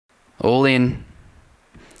All in.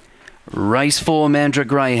 Race 4 Mandurah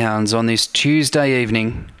Greyhounds on this Tuesday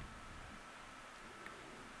evening.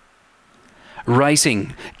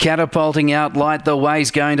 Racing, catapulting out, Light the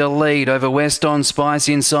Way's going to lead over West on Spice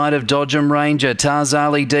inside of Dodgem Ranger.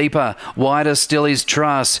 Tarzali deeper, wider still is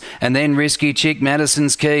Truss, and then Risky Chick,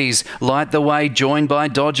 Madison's Keys. Light the Way joined by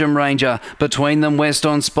Dodgem Ranger. Between them West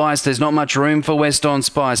on Spice, there's not much room for West on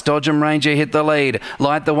Spice. Dodgem Ranger hit the lead.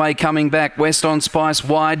 Light the Way coming back, West on Spice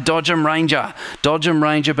wide, Dodgem Ranger. Dodgem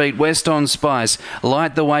Ranger beat West on Spice.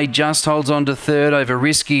 Light the Way just holds on to third over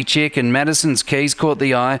Risky Chick, and Madison's Keys caught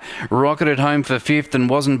the eye. Rocketed home for fifth and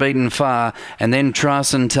wasn't beaten far, and then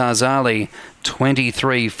Truss and Tarzali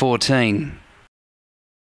 23-14.